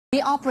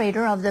The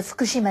operator of the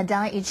Fukushima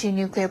dai-ichi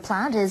nuclear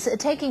plant is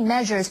taking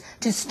measures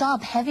to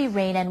stop heavy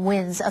rain and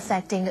winds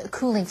affecting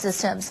cooling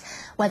systems.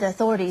 Weather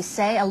authorities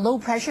say a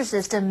low-pressure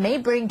system may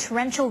bring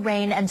torrential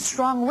rain and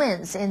strong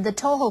winds in the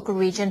Tohoku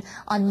region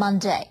on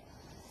Monday.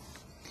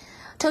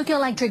 Tokyo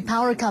Electric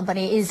Power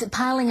Company is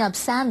piling up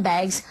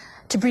sandbags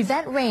to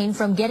prevent rain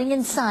from getting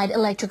inside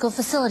electrical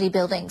facility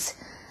buildings.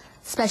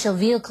 Special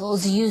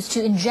vehicles used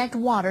to inject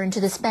water into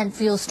the spent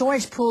fuel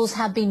storage pools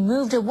have been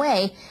moved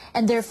away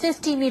and their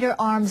 50-meter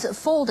arms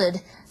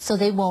folded so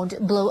they won't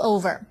blow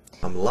over.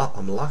 I'm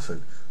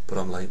laughing, but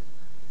I'm like,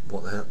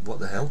 what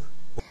the hell?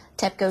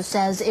 TEPCO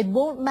says it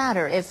won't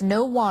matter if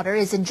no water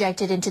is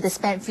injected into the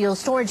spent fuel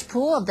storage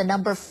pool of the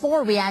number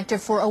 4 reactor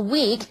for a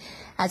week,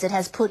 as it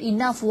has put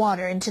enough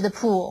water into the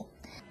pool.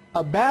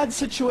 A bad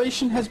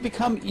situation has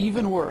become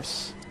even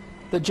worse.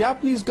 The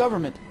Japanese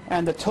government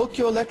and the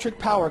Tokyo Electric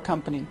Power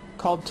Company,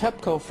 called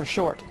TEPCO for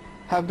short,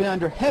 have been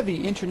under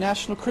heavy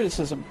international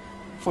criticism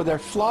for their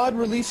flawed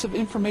release of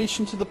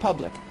information to the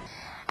public.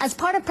 As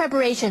part of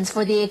preparations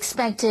for the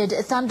expected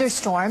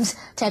thunderstorms,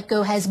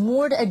 TEPCO has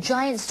moored a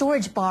giant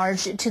storage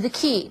barge to the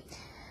quay.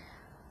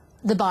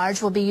 The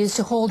barge will be used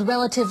to hold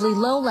relatively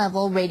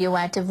low-level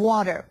radioactive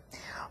water.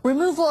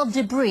 Removal of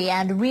debris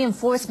and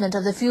reinforcement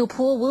of the fuel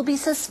pool will be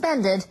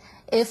suspended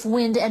if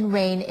wind and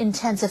rain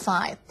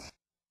intensify.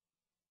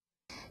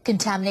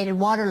 Contaminated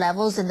water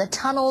levels in the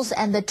tunnels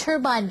and the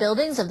turbine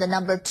buildings of the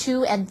number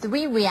 2 and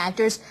 3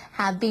 reactors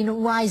have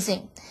been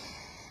rising.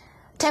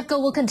 TEPCO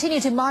will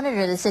continue to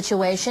monitor the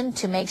situation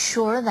to make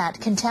sure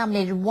that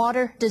contaminated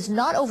water does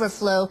not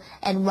overflow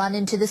and run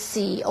into the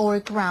sea or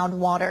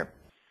groundwater.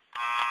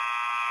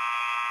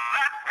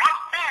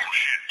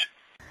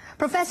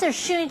 Professor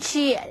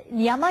Shunichi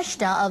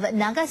Yamashita of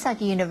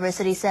Nagasaki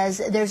University says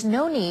there's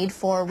no need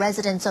for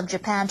residents of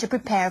Japan to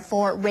prepare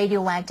for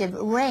radioactive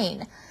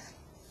rain.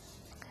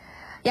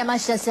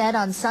 Yamashita said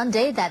on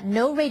Sunday that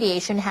no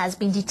radiation has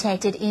been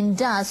detected in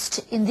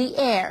dust in the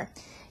air.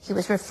 He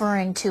was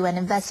referring to an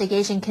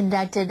investigation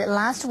conducted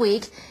last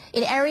week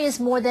in areas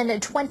more than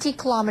 20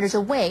 kilometers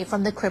away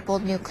from the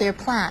crippled nuclear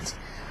plant.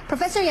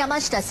 Professor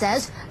Yamashita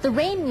says the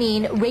rain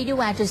means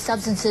radioactive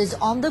substances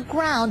on the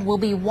ground will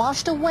be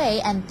washed away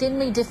and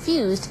thinly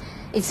diffused,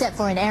 except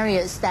for in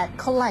areas that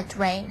collect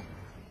rain.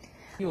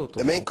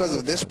 The main cause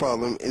of this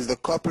problem is the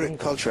corporate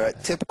culture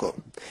at TEPCO.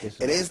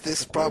 It is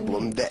this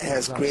problem that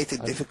has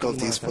created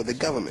difficulties for the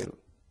government.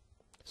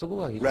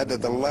 Rather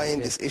than laying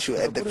this issue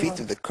at the feet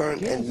of the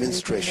current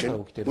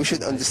administration, we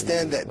should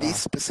understand that these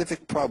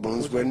specific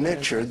problems were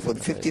nurtured for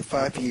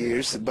 55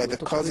 years by the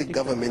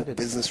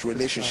quasi-government-business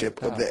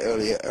relationship of the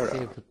earlier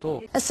era.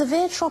 A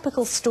severe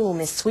tropical storm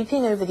is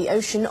sweeping over the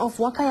ocean off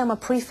Wakayama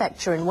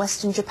Prefecture in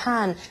western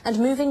Japan and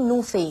moving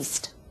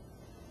northeast.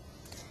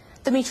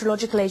 The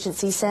meteorological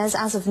agency says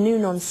as of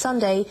noon on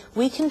Sunday,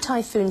 weakened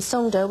typhoon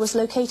Songdo was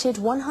located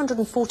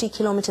 140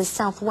 kilometers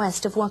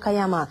southwest of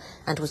Wakayama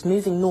and was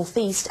moving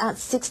northeast at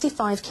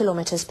 65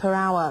 kilometers per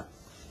hour.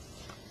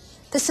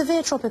 The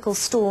severe tropical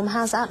storm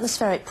has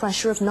atmospheric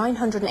pressure of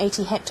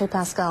 980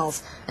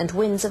 hectopascals and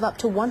winds of up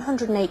to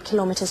 108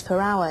 kilometers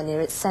per hour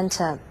near its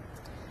center.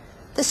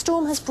 The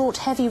storm has brought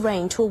heavy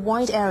rain to a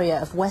wide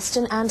area of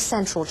western and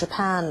central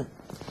Japan.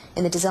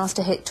 In the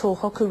disaster-hit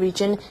Tohoku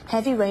region,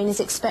 heavy rain is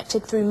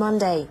expected through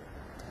Monday.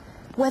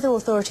 Weather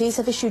authorities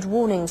have issued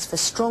warnings for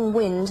strong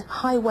wind,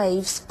 high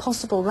waves,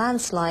 possible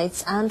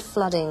landslides and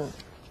flooding.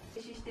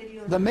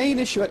 The main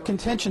issue at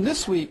contention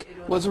this week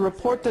was a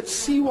report that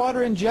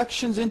seawater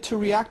injections into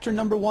reactor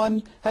number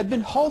 1 had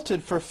been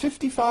halted for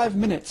 55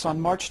 minutes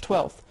on March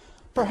 12th,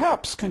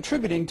 perhaps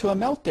contributing to a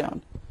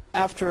meltdown.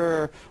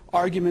 After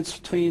arguments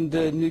between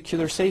the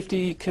Nuclear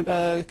Safety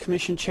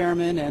Commission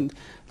chairman and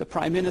the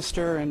Prime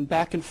Minister and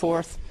back and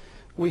forth,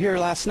 we hear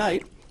last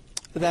night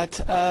that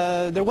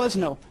there was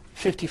no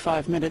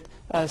 55-minute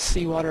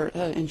seawater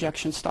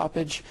injection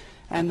stoppage,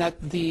 and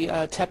that the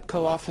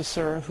TEPCO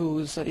officer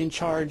who's in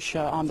charge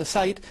on the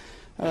site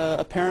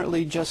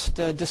apparently just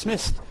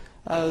dismissed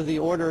the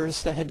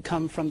orders that had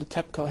come from the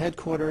TEPCO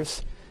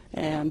headquarters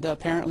and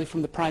apparently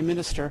from the Prime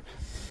Minister.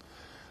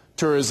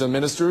 Tourism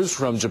ministers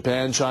from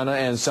Japan, China,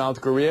 and South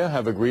Korea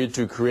have agreed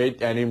to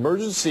create an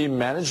emergency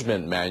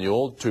management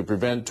manual to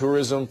prevent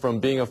tourism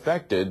from being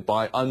affected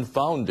by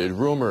unfounded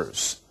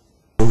rumors.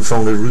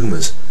 Unfounded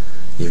rumors.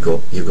 You've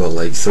got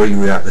like 3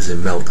 reactors in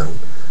meltdown.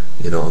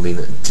 You know what I mean?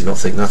 Do you not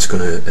think that's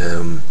going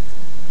to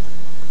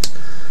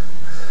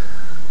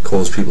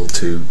cause people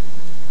to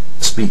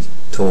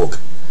talk?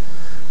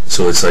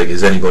 So it's like,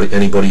 is anybody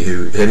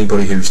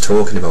who's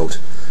talking about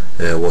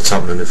what's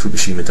happening at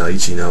Fukushima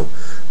Dai-ichi now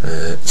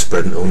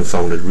spreading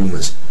unfounded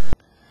rumors?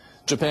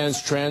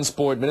 Japan's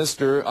Transport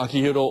Minister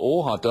Akihiro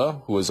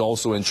Ohata, who is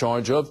also in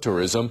charge of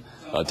tourism,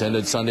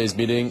 attended Sunday's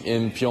meeting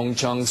in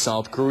Pyeongchang,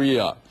 South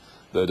Korea.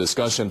 The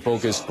discussion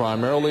focused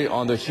primarily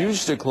on the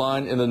huge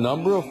decline in the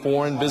number of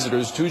foreign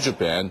visitors to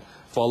Japan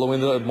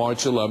following the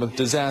March 11th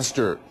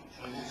disaster.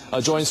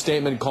 A joint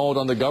statement called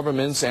on the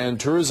governments and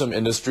tourism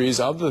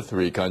industries of the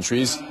 3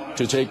 countries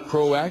to take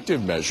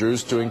proactive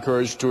measures to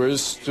encourage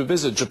tourists to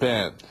visit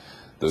Japan.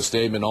 The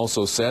statement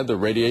also said the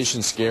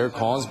radiation scare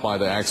caused by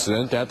the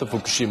accident at the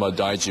Fukushima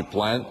Dai-ichi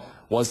plant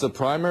was the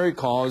primary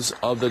cause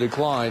of the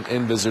decline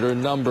in visitor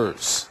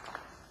numbers.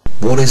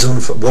 What is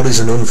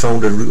an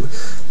unfounded rumor?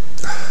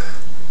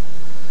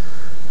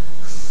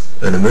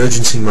 An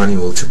emergency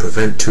manual to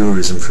prevent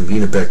tourism from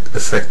being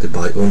affected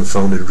by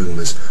unfounded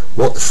rumours.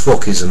 What the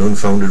fuck is an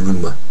unfounded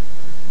rumour?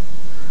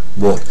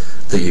 What?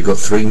 That you've got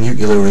 3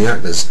 nuclear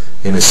reactors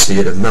in a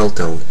state of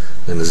meltdown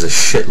and there's a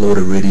shitload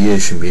of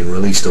radiation being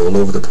released all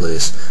over the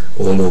place,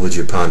 all over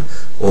Japan,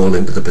 all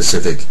into the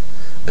Pacific.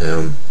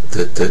 The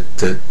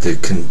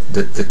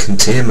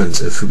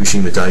containment of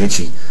Fukushima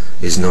Dai-ichi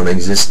is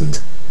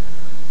non-existent.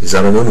 Is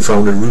that an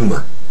unfounded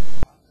rumour?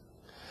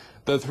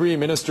 The 3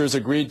 ministers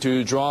agreed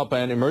to drop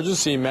an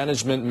emergency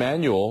management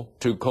manual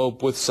to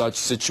cope with such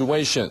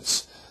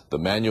situations. The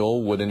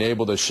manual would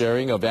enable the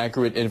sharing of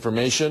accurate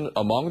information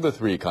among the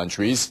 3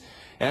 countries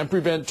and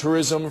prevent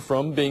tourism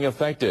from being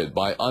affected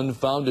by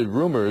unfounded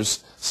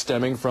rumors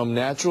stemming from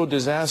natural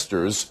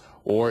disasters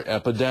or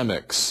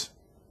epidemics.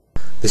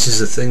 This is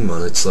the thing,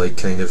 man. It's like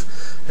kind of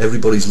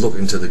everybody's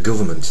looking to the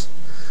government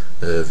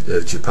of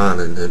Japan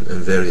and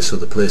various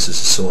other places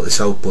to sort this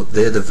out, but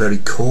they're the very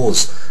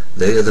cause.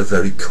 They are the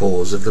very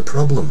cause of the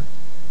problem.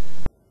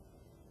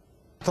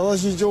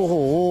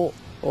 Through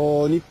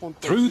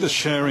the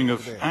sharing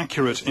of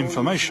accurate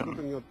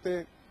information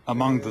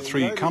among the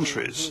 3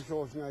 countries,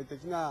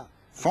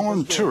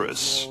 foreign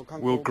tourists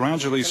will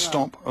gradually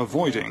stop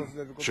avoiding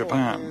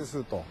Japan.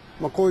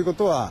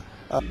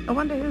 I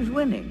wonder who's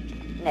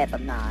winning. Never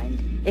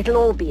mind. It'll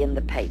all be in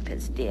the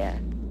papers, dear.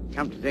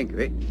 Come to think of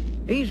it,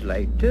 he's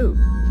late too.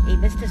 He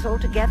missed us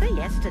altogether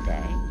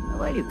yesterday.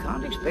 Well, you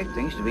can't expect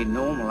things to be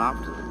normal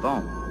after the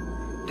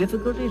bomb.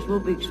 Difficulties will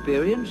be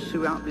experienced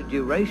throughout the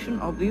duration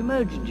of the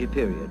emergency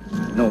period.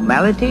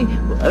 Normality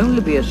will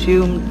only be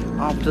assumed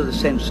after the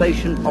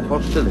cessation of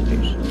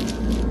hostilities.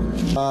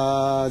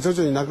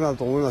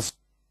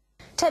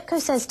 TEPCO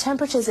says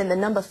temperatures in the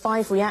number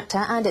 5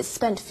 reactor and its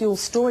spent fuel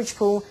storage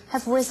pool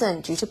have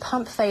risen due to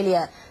pump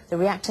failure. The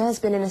reactor has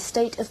been in a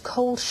state of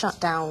cold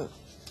shutdown.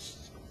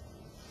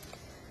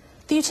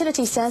 The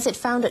utility says it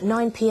found at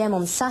 9 p.m.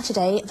 on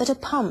Saturday that a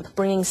pump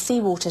bringing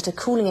seawater to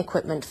cooling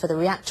equipment for the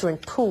reactor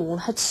and pool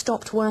had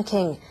stopped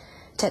working.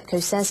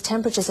 TEPCO says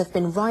temperatures have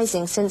been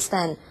rising since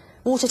then.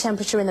 Water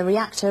temperature in the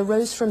reactor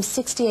rose from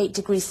 68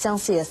 degrees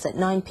Celsius at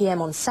 9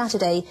 p.m. on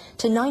Saturday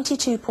to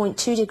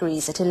 92.2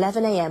 degrees at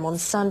 11 a.m. on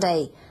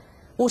Sunday.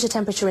 Water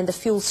temperature in the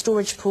fuel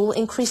storage pool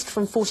increased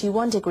from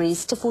 41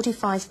 degrees to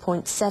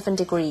 45.7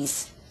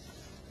 degrees.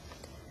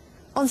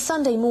 On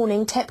Sunday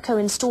morning, TEPCO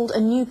installed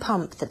a new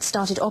pump that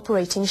started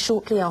operating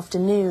shortly after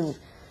noon.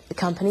 The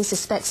company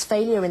suspects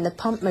failure in the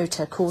pump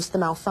motor caused the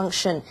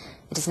malfunction.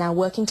 It is now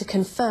working to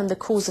confirm the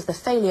cause of the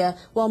failure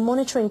while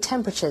monitoring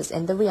temperatures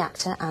in the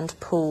reactor and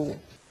pool.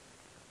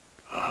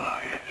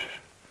 Ah, yes.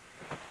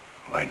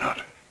 Why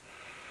not?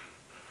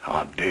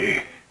 Hard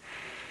day.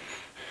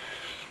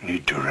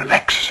 Need to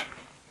relax.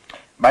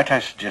 Might I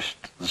suggest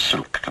the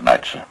silk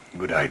tonight, sir?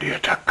 Good idea,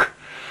 Tuck.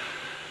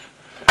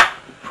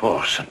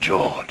 For St.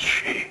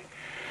 George, eh?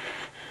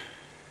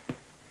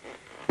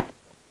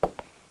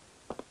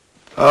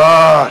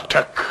 Ah,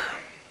 Tuck.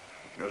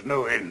 There's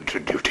no end to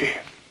duty.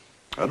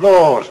 The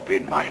law's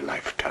been my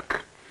life,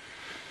 Tuck.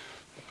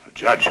 A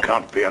judge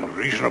can't be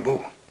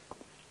unreasonable.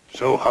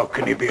 So how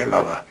can he be a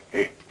lover,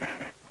 eh?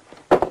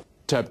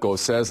 TEPCO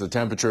says the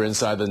temperature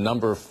inside the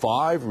number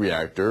 5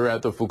 reactor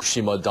at the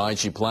Fukushima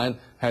Dai-ichi plant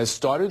has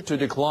started to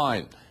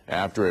decline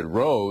after it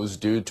rose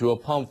due to a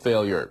pump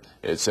failure.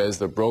 It says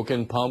the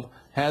broken pump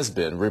has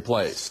been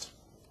replaced.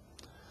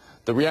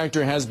 The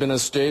reactor has been in a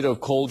state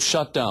of cold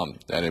shutdown.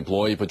 An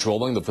employee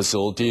patrolling the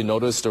facility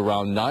noticed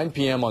around 9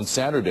 p.m. on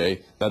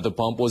Saturday that the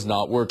pump was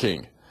not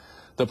working.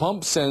 The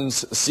pump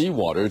sends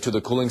seawater to the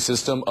cooling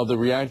system of the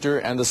reactor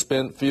and the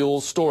spent fuel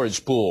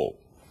storage pool.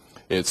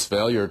 Its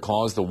failure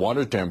caused the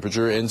water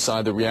temperature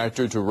inside the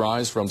reactor to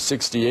rise from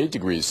 68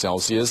 degrees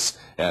Celsius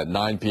at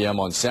 9 p.m.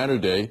 on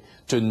Saturday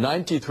to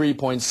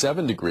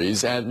 93.7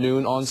 degrees at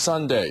noon on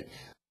Sunday.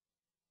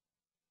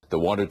 The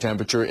water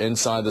temperature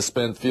inside the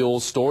spent fuel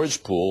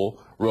storage pool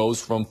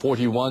rose from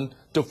 41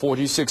 to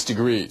 46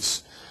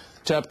 degrees.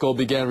 TEPCO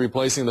began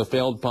replacing the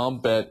failed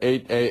pump at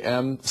 8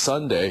 a.m.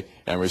 Sunday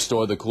and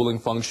restored the cooling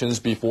functions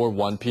before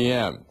 1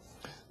 p.m.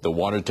 The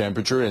water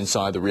temperature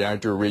inside the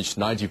reactor reached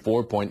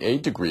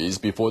 94.8 degrees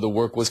before the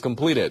work was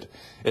completed.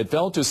 It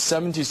fell to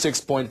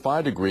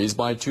 76.5 degrees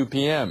by 2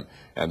 p.m.,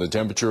 and the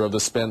temperature of the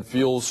spent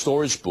fuel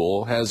storage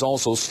pool has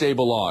also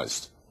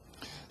stabilized.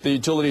 The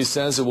utility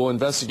says it will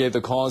investigate the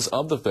cause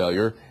of the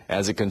failure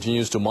as it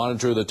continues to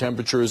monitor the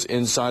temperatures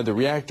inside the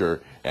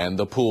reactor and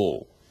the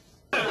pool.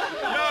 No,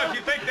 if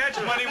you think that's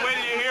funny, wait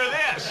till you hear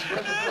this.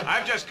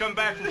 I've just come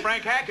back from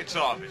Frank Hackett's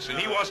office, and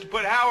he wants to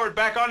put Howard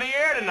back on the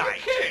air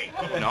tonight.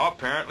 No,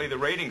 apparently the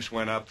ratings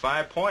went up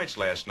 5 points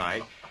last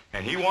night,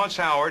 and he wants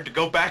Howard to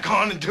go back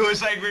on and do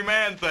his angry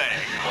man thing.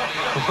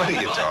 What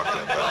are you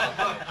talking about?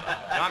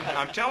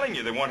 I'm telling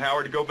you, they want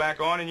Howard to go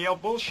back on and yell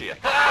bullshit.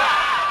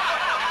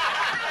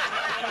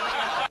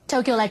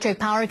 Tokyo Electric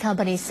Power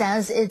Company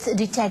says it's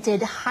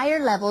detected higher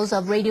levels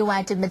of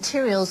radioactive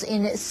materials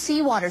in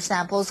seawater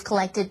samples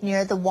collected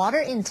near the water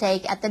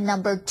intake at the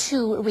number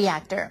 2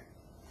 reactor.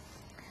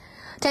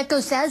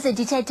 TEPCO says it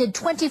detected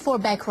 24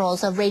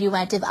 becquerels of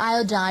radioactive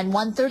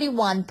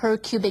iodine-131 per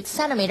cubic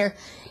centimeter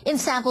in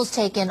samples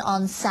taken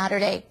on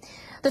Saturday.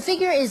 The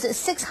figure is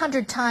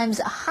 600 times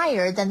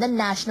higher than the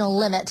national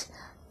limit.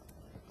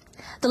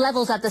 The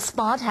levels at the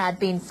spot had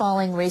been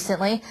falling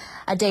recently.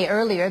 A day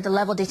earlier, the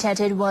level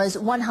detected was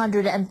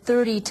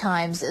 130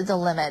 times the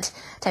limit.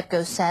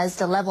 TEPCO says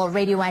the level of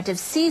radioactive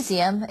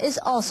cesium is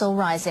also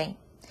rising.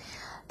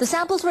 The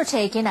samples were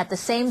taken at the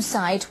same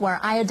site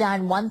where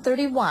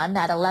iodine-131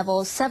 at a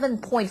level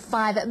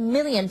 7.5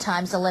 million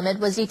times the limit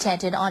was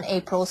detected on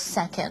April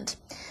 2nd.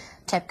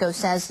 TEPCO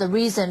says the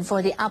reason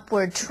for the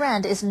upward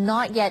trend is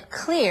not yet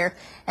clear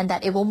and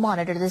that it will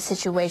monitor the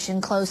situation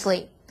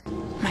closely.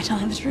 Am I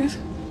telling the truth?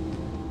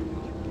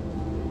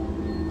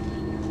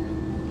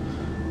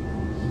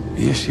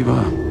 Yes, you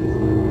are.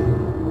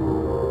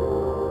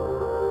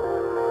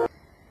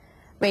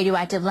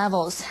 Radioactive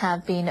levels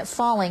have been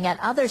falling at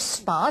other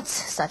spots,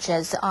 such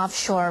as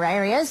offshore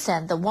areas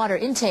and the water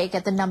intake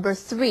at the number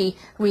 3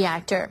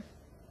 reactor.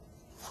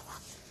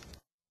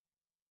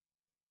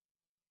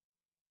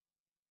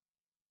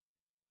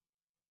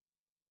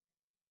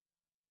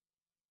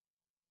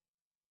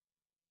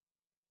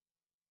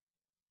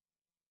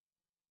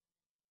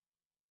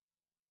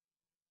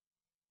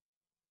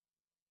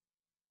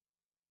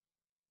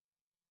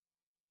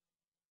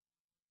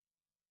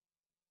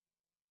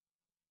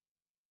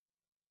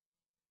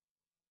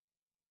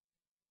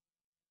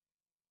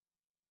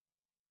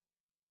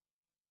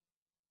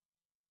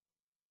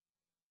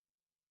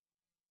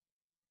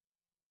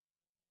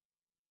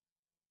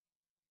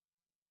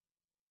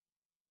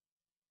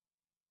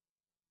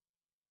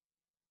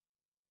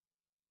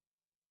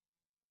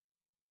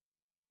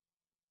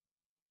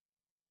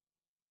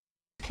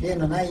 It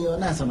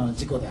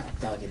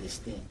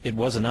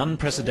was an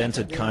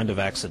unprecedented kind of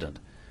accident.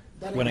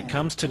 When it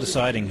comes to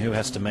deciding who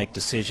has to make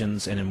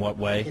decisions and in what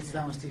way,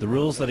 the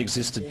rules that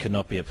existed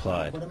cannot be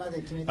applied.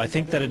 I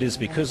think that it is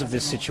because of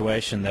this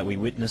situation that we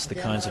witness the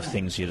kinds of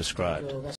things you described.